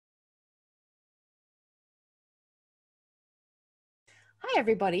Hi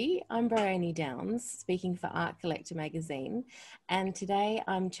everybody, I'm Briony Downes, speaking for Art Collector magazine, and today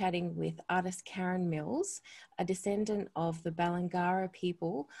I'm chatting with artist Karen Mills, a descendant of the Balangara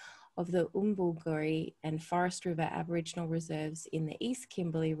people of the Umbulguri and Forest River Aboriginal reserves in the East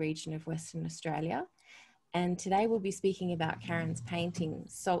Kimberley region of Western Australia. And today we'll be speaking about Karen's painting,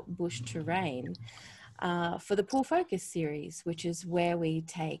 Saltbush Terrain, for the Pool Focus series, which is where we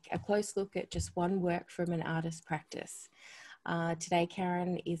take a close look at just one work from an artist's practice. Today,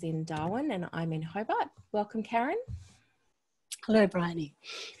 Karen is in Darwin and I'm in Hobart. Welcome, Karen. Hello, Briony.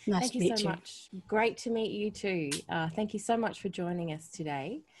 Nice Thank to you meet so you. much. Great to meet you too. Thank you so much for joining us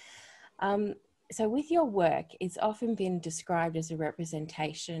today. So with your work, it's often been described as a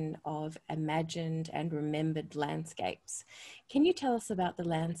representation of imagined and remembered landscapes. Can you tell us about the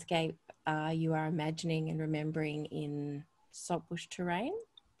landscape you are imagining and remembering in Saltbush Terrain?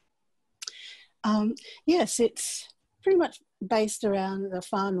 Yes, it's pretty much based around the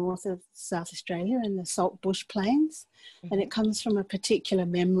far north of South Australia in the Saltbush Plains. Mm-hmm. And it comes from a particular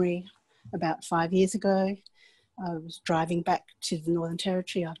memory about 5 years ago. I was driving back to the Northern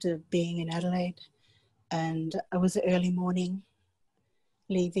Territory after being in Adelaide, and it was an early morning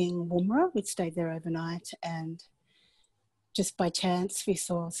leaving Woomera. We'd stayed there overnight, and just by chance we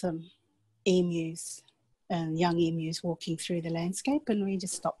saw some emus and young emus walking through the landscape, and we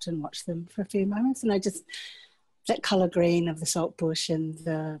just stopped and watched them for a few moments. And that colour green of the saltbush and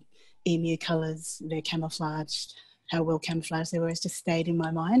the emu colours, they're camouflaged, how well camouflaged they were, has just stayed in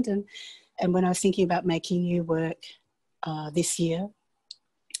my mind. And when I was thinking about making new work this year,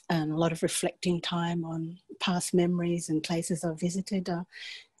 and a lot of reflecting time on past memories and places I've visited,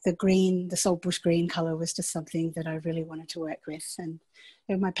 the saltbush green colour was just something that I really wanted to work with. And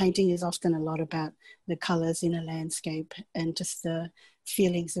my painting is often a lot about the colours in a landscape and just the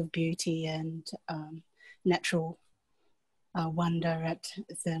feelings of beauty and natural wonder at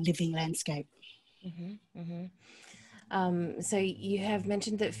the living landscape. Mm-hmm, mm-hmm. So you have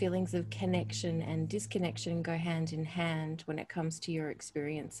mentioned that feelings of connection and disconnection go hand in hand when it comes to your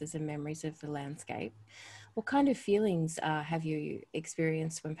experiences and memories of the landscape. What kind of feelings have you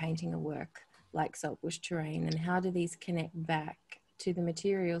experienced when painting a work like Saltbush Terrain, and how do these connect back to the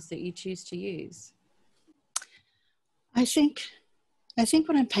materials that you choose to use? I think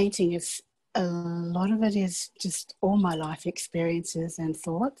when I'm painting, a lot of it is just all my life experiences and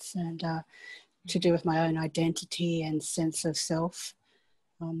thoughts, and to do with my own identity and sense of self,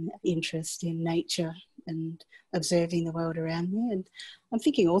 interest in nature and observing the world around me. And I'm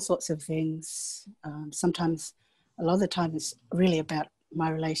thinking all sorts of things. Sometimes, a lot of the time, it's really about my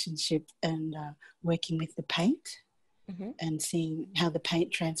relationship and working with the paint, mm-hmm. and seeing how the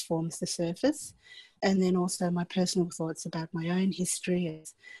paint transforms the surface. And then also my personal thoughts about my own history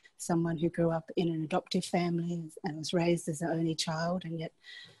as someone who grew up in an adoptive family and was raised as the only child, and yet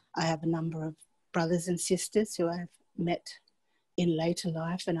I have a number of brothers and sisters who I've met in later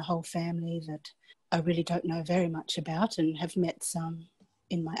life, and a whole family that I really don't know very much about and have met some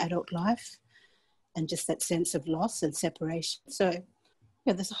in my adult life, and just that sense of loss and separation. So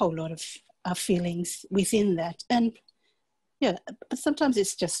yeah, there's a whole lot of feelings within that. And yeah, but sometimes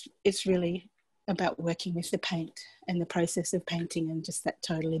it's really about working with the paint and the process of painting and just that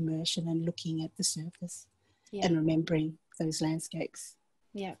total immersion and looking at the surface, yeah, and remembering those landscapes.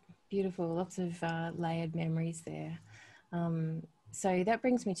 Yeah, beautiful. Lots of layered memories there. So that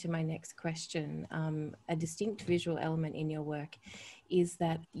brings me to my next question. A distinct visual element in your work is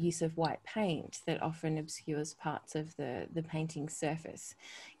that use of white paint that often obscures parts of the painting surface.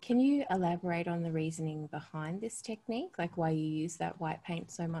 Can you elaborate on the reasoning behind this technique, like why you use that white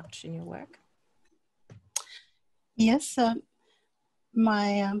paint so much in your work? Yes, I'm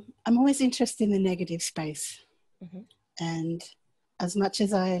always interested in the negative space, mm-hmm. And as much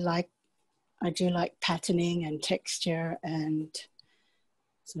as I do like patterning and texture and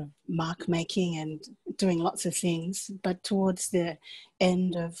sort of mark making and doing lots of things, but towards the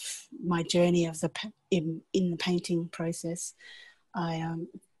end of my journey of in the painting process, I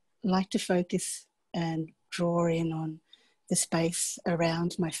like to focus and draw in on the space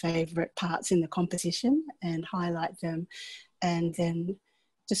around my favourite parts in the composition and highlight them, and then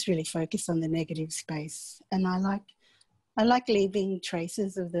just really focus on the negative space. And I like leaving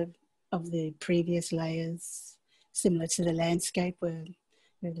traces of the previous layers, similar to the landscape, where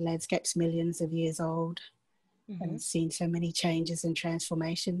the landscape's millions of years old, mm-hmm. and seen so many changes and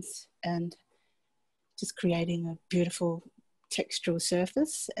transformations, and just creating a beautiful textural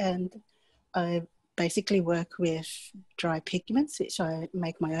surface. And I basically work with dry pigments, which I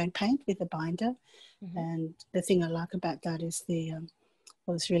make my own paint with a binder. Mm-hmm. And the thing I like about that is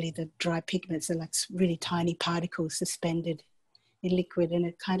it's really the dry pigments are like really tiny particles suspended in liquid, and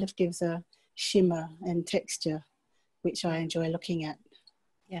it kind of gives a shimmer and texture, which I Yeah. enjoy looking at.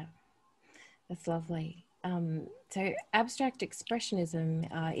 Yeah, that's lovely. So abstract expressionism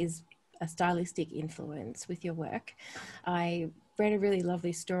is a stylistic influence with your work. I read a really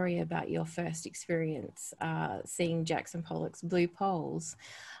lovely story about your first experience seeing Jackson Pollock's Blue Poles,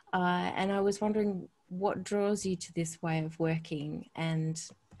 and I was wondering what draws you to this way of working, and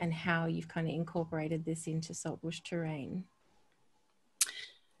how you've kind of incorporated this into Saltbush Terrain.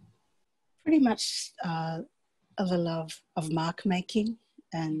 Pretty much of a love of mark making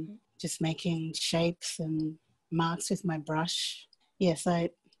and just making shapes and marks with my brush. Yes, I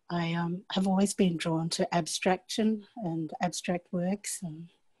have always been drawn to abstraction and abstract works.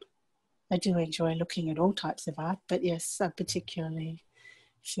 I do enjoy looking at all types of art, but yes, I particularly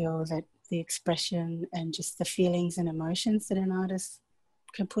feel that the expression and just the feelings and emotions that an artist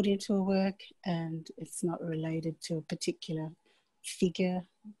can put into a work, and it's not related to a particular figure,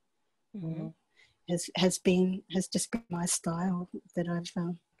 Mm-hmm. has just been my style that I've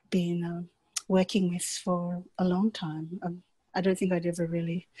been working with for a long time. I don't think I did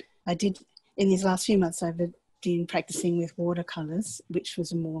in these last few months, I've been practicing with watercolors, which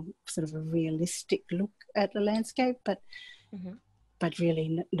was a more sort of a realistic look at the landscape, but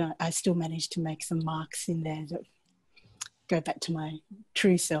really, no, I still managed to make some marks in there that go back to my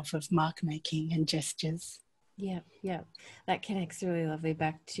true self of mark making and gestures. Yeah, yeah, that connects really lovely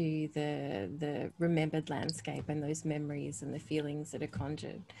back to the remembered landscape and those memories and the feelings that are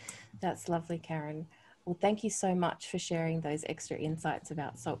conjured. That's lovely, Karen. Well, thank you so much for sharing those extra insights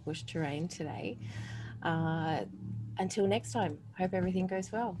about Saltbush Terrain today. Uh, until next time, hope everything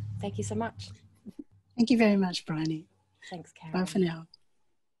goes well. Thank you so much. Thank you very much, Briony. Thanks, Bye for Karen. now.